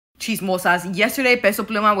Chismosas, yesterday Peso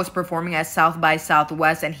Pluma was performing at South by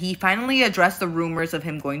Southwest, and he finally addressed the rumors of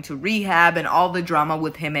him going to rehab and all the drama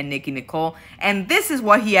with him and Nicki Nicole, and this is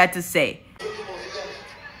what he had to say.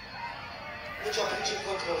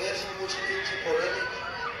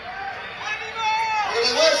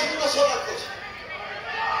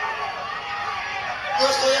 Yo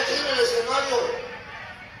estoy aquí en el escenario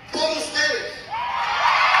por ustedes.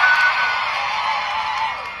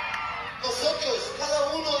 Nosotros, cada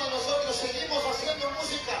uno de nosotros, seguimos haciendo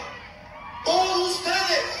música por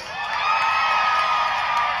ustedes.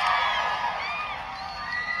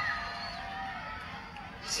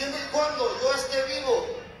 Y siempre y cuando yo esté vivo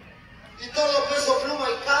y todo Peso Pluma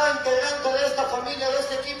y cada integrante de esta familia, de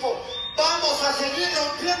este equipo, vamos a seguir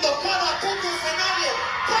rompiendo cada puto escenario.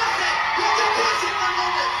 ¡Pase lo que pase,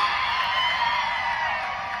 cabrones!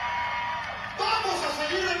 Vamos a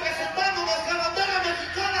seguir representando nuestra bandera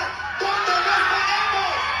mexicana donde nos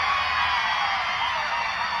paramos.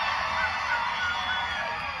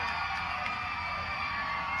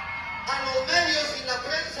 A los medios y la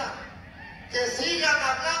prensa que sigan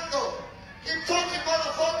hablando. Keep talking,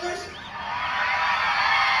 motherfuckers.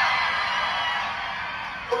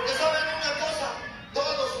 Porque saben una cosa,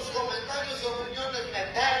 todos sus comentarios y opiniones me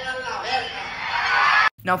pegan la verga.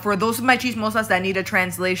 Now, for those of my chismosas that need a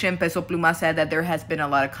translation, Peso Pluma said that there has been a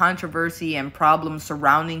lot of controversy and problems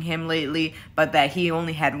surrounding him lately, but that he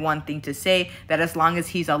only had one thing to say, that as long as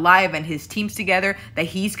he's alive and his team's together, that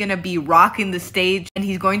he's gonna be rocking the stage and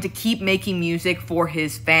he's going to keep making music for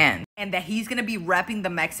his fans. And that he's gonna be repping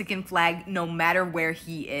the Mexican flag no matter where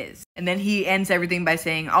he is. And then he ends everything by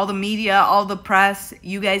saying, all the media, all the press,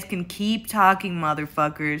 you guys can keep talking,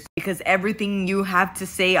 motherfuckers, because everything you have to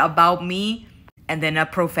say about me, and then a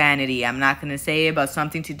profanity I'm not gonna say about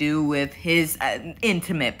something to do with his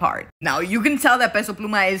intimate part. Now, you can tell that Peso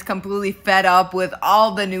Pluma is completely fed up with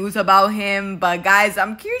all the news about him, but guys,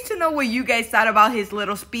 I'm curious to know what you guys thought about his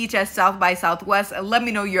little speech at South by Southwest. Let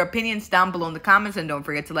me know your opinions down below in the comments, and don't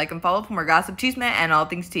forget to like and follow for more gossip, chisme, and all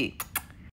things tea.